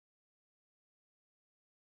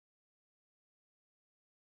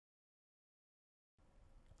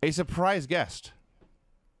a surprise guest.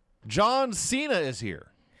 John Cena is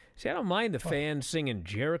here. See, I don't mind the fans singing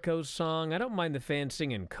Jericho's song. I don't mind the fans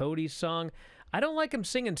singing Cody's song. I don't like them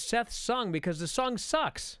singing Seth's song because the song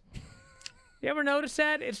sucks. You ever notice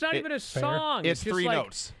that? It's not even a song. It's just three like,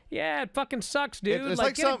 notes. Yeah, it fucking sucks, dude. It's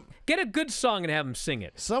like get a good song and have them sing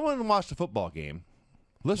it. Someone watched a football game,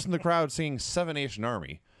 listened to the crowd singing Seven Nation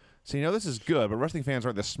Army. So, you know, this is good, but wrestling fans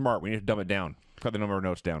aren't this smart. We need to dumb it down. Cut the number of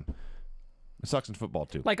notes down. It sucks in football,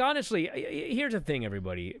 too. Like, honestly, here's the thing,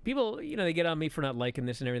 everybody. People, you know, they get on me for not liking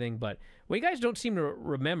this and everything, but what you guys don't seem to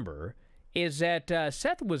remember is that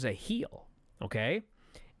Seth was a heel, okay?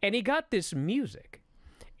 And he got this music.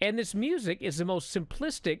 And this music is the most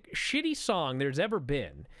simplistic, shitty song there's ever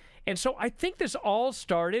been. And so I think this all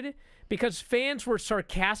started because fans were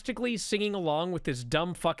sarcastically singing along with this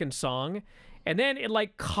dumb fucking song. And then it,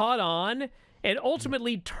 like, caught on and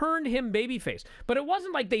ultimately turned him babyface. But it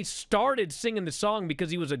wasn't like they started singing the song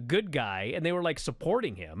because he was a good guy and they were, like,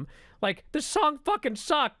 supporting him. Like, the song fucking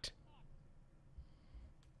sucked.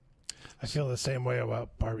 I feel the same way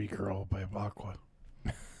about Barbie Girl by Aqua.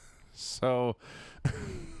 So,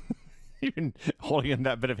 you've been holding in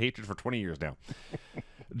that bit of hatred for 20 years now.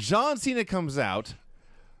 John Cena comes out.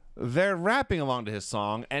 They're rapping along to his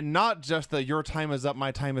song, and not just the "Your time is up,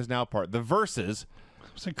 my time is now" part. The verses.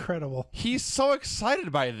 It's incredible. He's so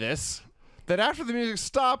excited by this that after the music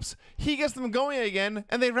stops, he gets them going again,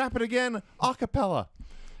 and they rap it again a cappella.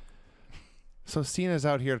 So Cena's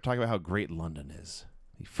out here to talk about how great London is.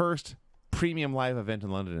 The first premium live event in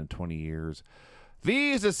London in 20 years.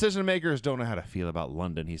 These decision makers don't know how to feel about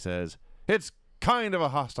London, he says. It's kind of a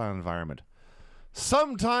hostile environment.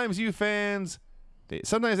 Sometimes they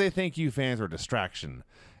think you fans are a distraction.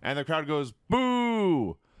 And the crowd goes,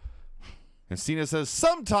 boo! And Cena says,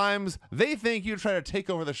 sometimes they think you try to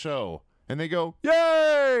take over the show. And they go,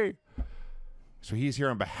 yay! So he's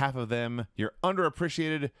here on behalf of them. You're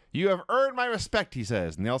underappreciated. You have earned my respect, he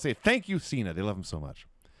says. And they all say, thank you, Cena. They love him so much.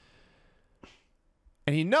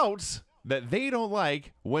 And he notes that they don't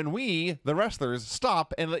like when we, the wrestlers,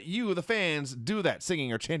 stop and let you, the fans, do that,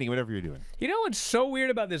 singing or chanting, whatever you're doing. You know what's so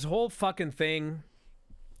weird about this whole fucking thing?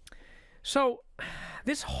 So,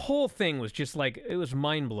 this whole thing was just like, it was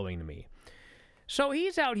mind-blowing to me. So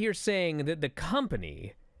he's out here saying that the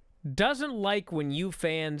company doesn't like when you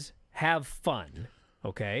fans have fun,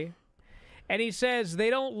 okay? And he says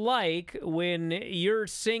they don't like when you're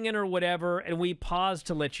singing or whatever and we pause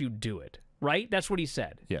to let you do it, right? That's what he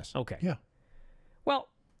said. Yes. Okay. Yeah. Well,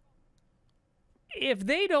 if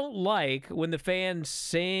they don't like when the fans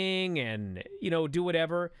sing and, you know, do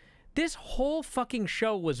whatever, this whole fucking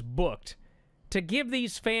show was booked to give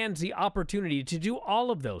these fans the opportunity to do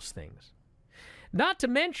all of those things. Not to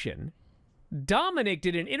mention, Dominic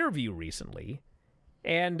did an interview recently,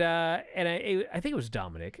 and I think it was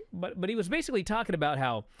Dominic, but he was basically talking about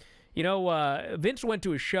how, you know, Vince went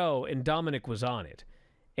to a show and Dominic was on it.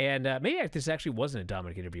 And maybe this actually wasn't a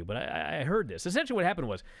Dominic interview, but I heard this. Essentially what happened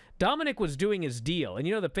was Dominic was doing his deal, and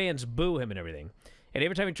you know the fans boo him and everything. And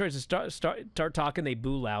every time he tries to start talking, they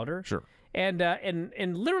boo louder. Sure. And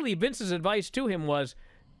literally Vince's advice to him was,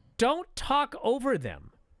 don't talk over them.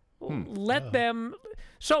 Let them.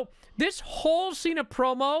 So this whole Cena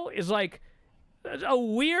promo is like a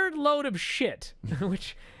weird load of shit,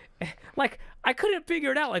 which, like, I couldn't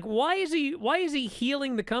figure it out. Like, why is he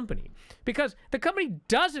healing the company? Because the company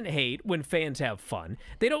doesn't hate when fans have fun.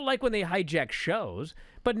 They don't like when they hijack shows.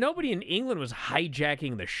 But nobody in England was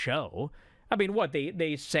hijacking the show. I mean, what,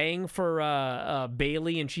 they sang for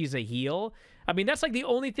Bailey and she's a heel? I mean, that's like the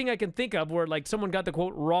only thing I can think of where, like, someone got the,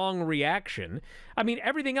 quote, wrong reaction. I mean,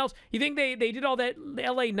 everything else, you think they did all that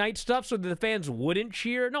LA Knight stuff so that the fans wouldn't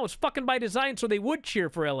cheer? No, it's fucking by design so they would cheer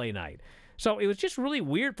for LA Knight. So it was just really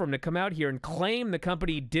weird for him to come out here and claim the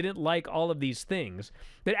company didn't like all of these things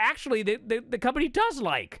that actually the company does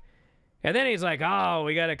like. And then he's like, oh,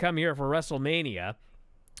 we got to come here for WrestleMania.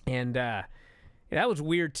 And that was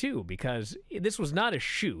weird, too, because this was not a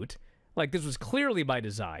shoot. Like, this was clearly by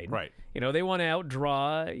design. Right. You know, they want to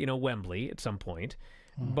outdraw, you know, Wembley at some point.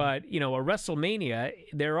 But, you know, a WrestleMania,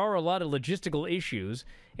 there are a lot of logistical issues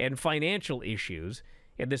and financial issues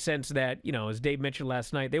in the sense that, you know, as Dave mentioned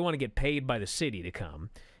last night, they want to get paid by the city to come.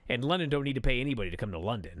 And London don't need to pay anybody to come to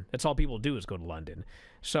London. That's all people do is go to London.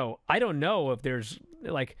 So I don't know if there's,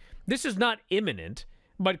 like, this is not imminent,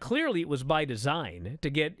 but clearly it was by design to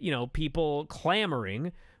get, you know, people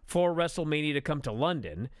clamoring for WrestleMania to come to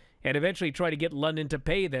London and eventually try to get London to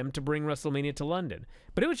pay them to bring WrestleMania to London.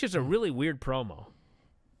 But it was just a really weird promo.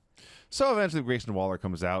 So eventually Grayson Waller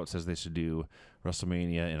comes out, says they should do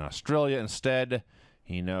WrestleMania in Australia instead.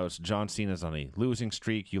 He knows John Cena's on a losing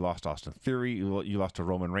streak. You lost Austin Theory. You lost to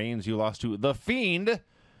Roman Reigns. You lost to The Fiend.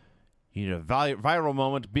 You need a viral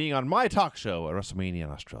moment being on my talk show at WrestleMania in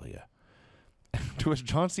Australia. To which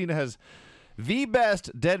John Cena has the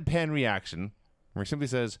best deadpan reaction, where he simply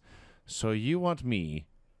says, "So you want me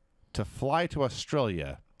to fly to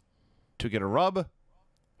Australia to get a rub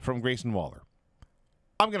from Grayson Waller?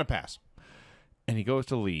 I'm going to pass." And he goes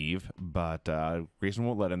to leave, but Grayson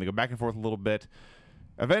won't let him. They go back and forth a little bit.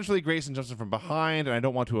 Eventually, Grayson jumps in from behind, and I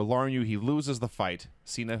don't want to alarm you, he loses the fight.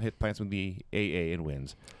 Cena plants with the AA and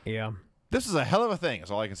wins. Yeah. This is a hell of a thing.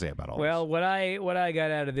 That's all I can say about all Well, this. what I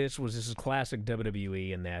got out of this is classic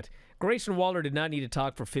WWE in that Grayson Waller did not need to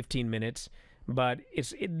talk for 15 minutes, but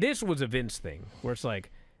this was a Vince thing where it's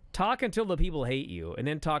like, talk until the people hate you, and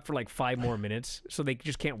then talk for like 5 more minutes so they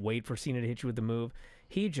just can't wait for Cena to hit you with the move.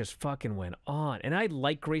 He just fucking went on. And I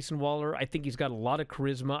like Grayson Waller. I think he's got a lot of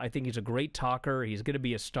charisma. I think he's a great talker. He's going to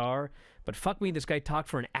be a star. But fuck me, this guy talked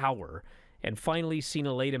for an hour. And finally,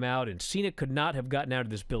 Cena laid him out, and Cena could not have gotten out of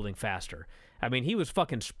this building faster. I mean, he was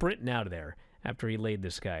fucking sprinting out of there after he laid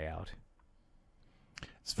this guy out.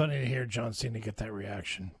 It's funny to hear John Cena get that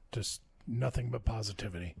reaction. Just nothing but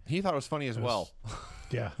positivity. He thought it was funny as well.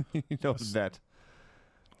 Yeah. He knows that.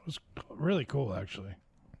 It was really cool, actually.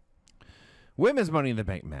 Women's Money in the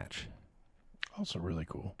Bank match. Also really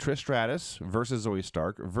cool. Trish Stratus versus Zoe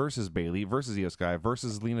Stark versus Bayley versus Io Sky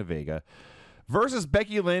versus Lena Vega versus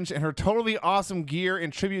Becky Lynch and her totally awesome gear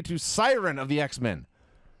in tribute to Siren of the X-Men.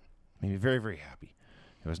 Made me very, very happy.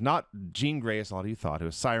 It was not Jean Grey, as a lot of you thought. It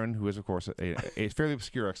was Siren, who is, of course, a fairly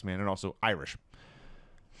obscure X-Man and also Irish.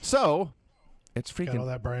 So, it's freaking... Got all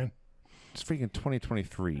that, Brian? It's freaking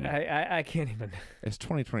 2023. I can't even... It's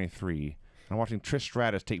 2023. I'm watching Trish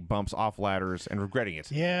Stratus take bumps off ladders and regretting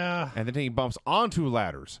it. Yeah. And then taking bumps onto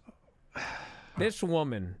ladders. This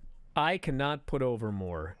woman, I cannot put over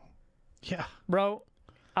more. Yeah. Bro,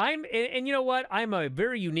 and you know what? I'm a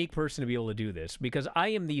very unique person to be able to do this because I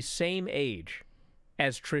am the same age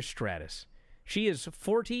as Trish Stratus. She is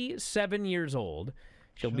 47 years old.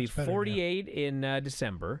 She'll be 48 in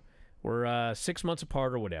December. We're 6 months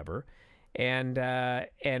apart or whatever. And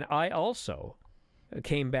I also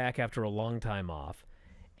came back after a long time off.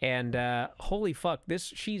 And holy fuck,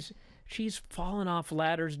 she's fallen off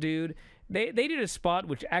ladders, dude. They did a spot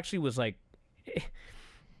which actually was like...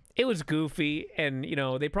 It was goofy, and, you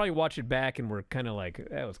know, they probably watched it back and were kind of like,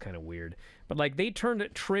 that was kind of weird. But, like, they turned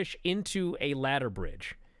Trish into a ladder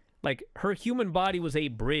bridge. Like, her human body was a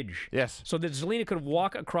bridge. Yes. So that Zelina could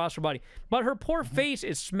walk across her body. But her poor face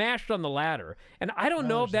is smashed on the ladder. And I don't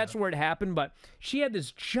know if that's where it happened, but she had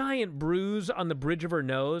this giant bruise on the bridge of her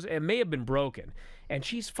nose. It may have been broken. And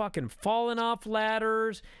she's fucking falling off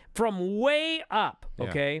ladders from way up,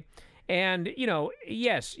 okay? Yeah. And, you know,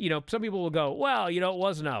 yes, you know, some people will go, well, you know, it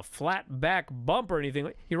wasn't a flat back bump or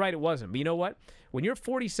anything. You're right, it wasn't. But you know what? When you're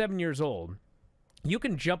 47 years old, you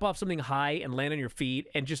can jump off something high and land on your feet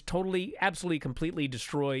and just totally, absolutely, completely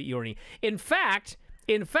destroy your knee. In fact,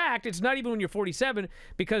 it's not even when you're 47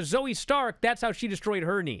 because Zoe Stark, that's how she destroyed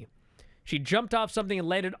her knee. She jumped off something and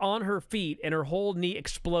landed on her feet and her whole knee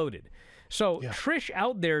exploded. So yeah. Trish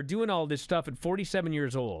out there doing all this stuff at 47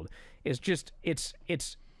 years old is just, it's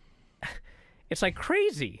like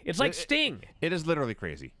crazy. It's like Sting. It is literally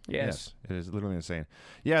crazy. Yes. It is literally insane.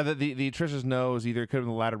 Yeah, the Trish's nose, either it could have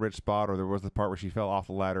been the ladder bridge spot or there was the part where she fell off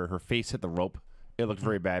the ladder. Her face hit the rope. It looked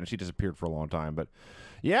very bad, and she disappeared for a long time. But,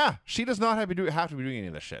 yeah, she does not have to be doing any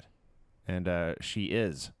of this shit. And she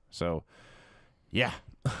is. So, yeah.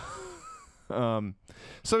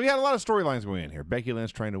 So we had a lot of storylines going in here. Becky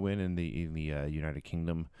Lynch trying to win in the United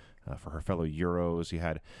Kingdom for her fellow Euros. You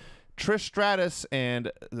had Trish Stratus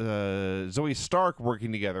and Zoe Stark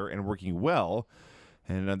working together and working well.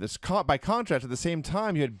 And by contrast, at the same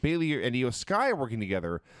time, you had Bayley and Io Sky working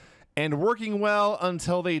together and working well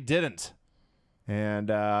until they didn't. And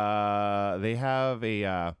they have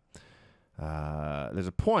there's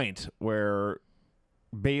a point where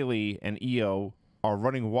Bayley and Io are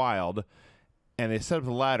running wild, and they set up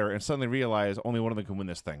the ladder and suddenly realize only one of them can win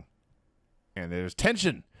this thing. And there's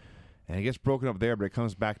tension. And it gets broken up there, but it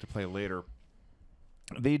comes back to play later.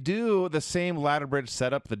 They do the same ladder bridge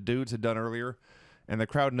setup the dudes had done earlier, and the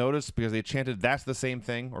crowd noticed because they chanted, "That's the same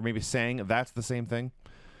thing," or maybe sang, "That's the same thing."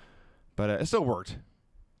 But it still worked.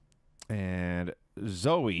 And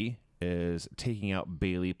Zoe is taking out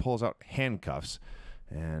Bayley, pulls out handcuffs,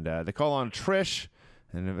 and they call on Trish,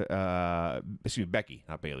 and Becky,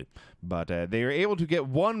 not Bayley. But they are able to get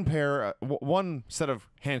one set of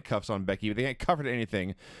handcuffs on Becky, but they ain't covered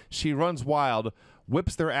anything. She runs wild,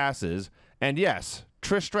 whips their asses, and yes,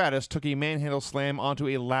 Trish Stratus took a manhandle slam onto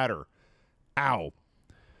a ladder. Ow.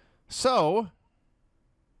 So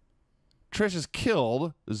Trish is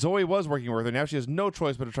killed. Zoe was working with her. Now she has no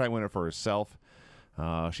choice but to try and win it for herself.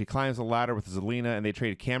 She climbs the ladder with Zelina, and they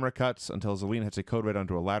trade camera cuts until Zelina hits a code red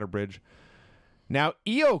onto a ladder bridge. Now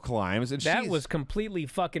Io climbs, and that was completely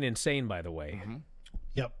fucking insane, by the way. Mm-hmm.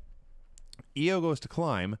 Yep. Io goes to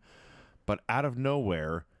climb, but out of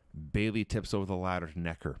nowhere, Bayley tips over the ladder to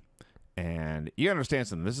neck her. And you understand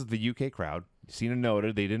something. This is the UK crowd. Cena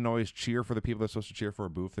noted they didn't always cheer for the people they're supposed to cheer for or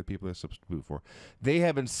boo for the people they're supposed to boo for. They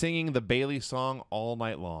have been singing the Bayley song all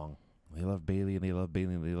night long. They love Bayley, and they love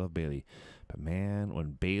Bayley, and they love Bayley. But man,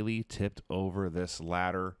 when Bayley tipped over this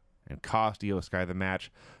ladder and cost Io Sky the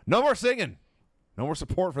match, no more singing. No more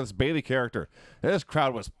support for this Bayley character. This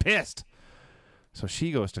crowd was pissed. So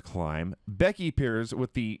she goes to climb. Becky appears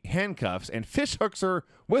with the handcuffs and fish hooks her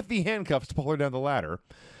with the handcuffs to pull her down the ladder.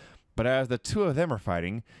 But as the two of them are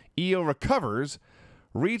fighting, Io recovers,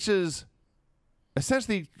 reaches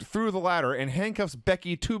essentially through the ladder, and handcuffs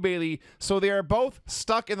Becky to Bayley, so they are both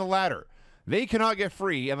stuck in the ladder. They cannot get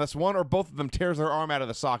free unless one or both of them tears their arm out of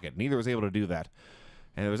the socket. Neither was able to do that.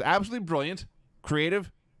 And it was absolutely brilliant,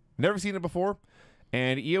 creative, never seen it before.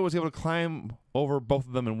 And Io was able to climb over both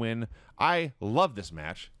of them and win. I love this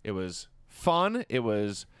match. It was fun. It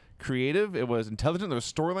was creative. It was intelligent. There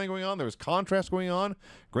was storyline going on. There was contrast going on.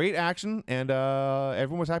 Great action. And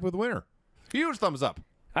everyone was happy with the winner. Huge thumbs up.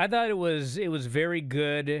 I thought it was very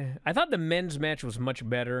good. I thought the men's match was much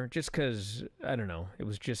better just because, I don't know, it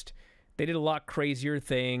was just, they did a lot crazier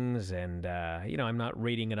things, and, you know, I'm not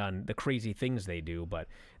rating it on the crazy things they do, but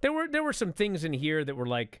there were some things in here that were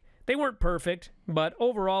like, they weren't perfect, but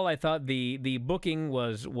overall I thought the booking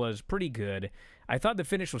was pretty good. I thought the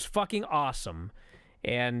finish was fucking awesome.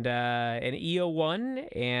 And Io won,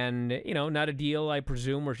 and, you know, not a deal, I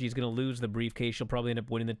presume, where she's going to lose the briefcase. She'll probably end up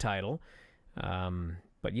winning the title.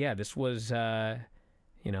 But yeah, this was,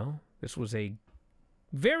 you know, this was a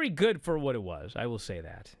very good for what it was. I will say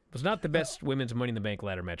that. It was not the best women's Money in the Bank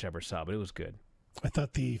ladder match I ever saw, but it was good. I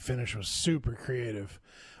thought the finish was super creative.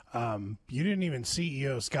 You didn't even see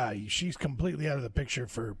Io Sky. She's completely out of the picture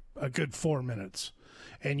for a good 4 minutes.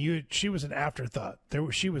 And she was an afterthought.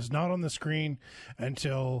 She was not on the screen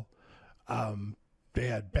until they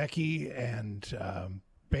had Becky and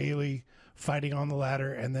Bayley fighting on the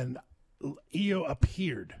ladder, and then Io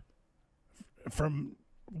appeared from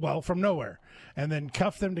nowhere, and then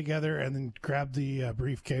cuffed them together, and then grabbed the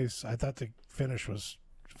briefcase. I thought the finish was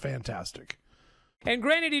fantastic. And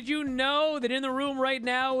Granny, did you know that in the room right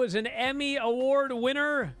now is an Emmy Award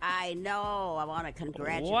winner? I know. I want to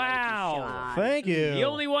congratulate you, Wow. Sean. Thank you. The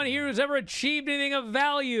only one here who's ever achieved anything of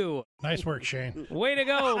value. Nice work, Shane. Way to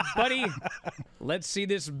go, buddy. Let's see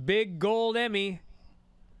this big gold Emmy.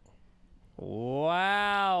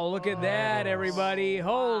 Wow, look at that, everybody.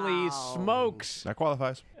 Holy smokes. That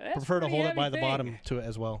qualifies. That's Prefer to pretty hold it heavy by the thing. bottom to it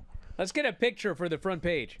as well. Let's get a picture for the front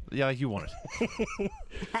page. Yeah, like you want it.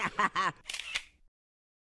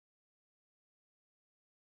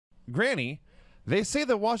 Granny, they say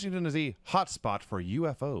that Washington is a hotspot for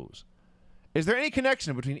UFOs. Is there any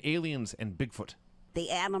connection between aliens and Bigfoot? The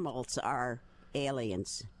animals are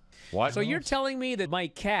aliens. What? So you're telling me that my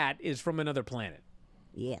cat is from another planet?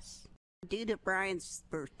 Yes. Due to Brian's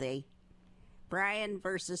birthday, Brian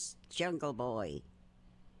versus Jungle Boy.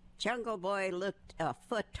 Jungle Boy looked a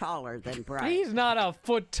foot taller than Brian. He's not a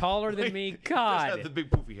foot taller than me. God. the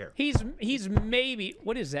big poofy hair. He's maybe,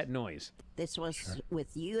 what is that noise? This was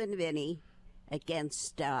with you and Vinny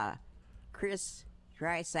against Chris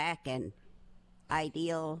Drysack and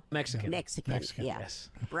Ideal Mexican. Mexican. Yeah.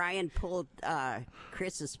 Yes. Brian pulled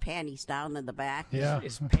Chris's panties down in the back. Yeah,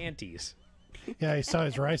 His panties. yeah, he saw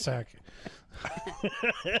his Rysack.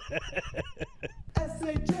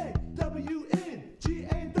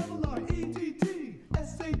 SAJWNGARRETT.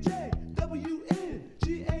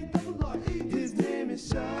 SAJWNGARRETT. His name is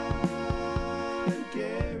Sean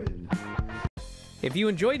Garrett. If you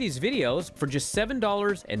enjoy these videos, for just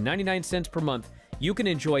 $7.99 per month, you can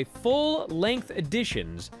enjoy full-length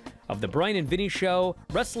editions of The Bryan Vinny Show,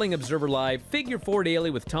 Wrestling Observer Live, Figure 4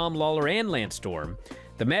 Daily with Tom Lawler and Lance Storm,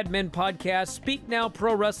 the Mad Men podcast, Speak Now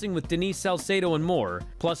Pro Wrestling with Denise Salcedo, and more,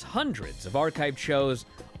 plus hundreds of archived shows,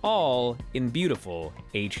 all in beautiful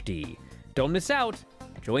HD. Don't miss out.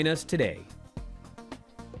 Join us today.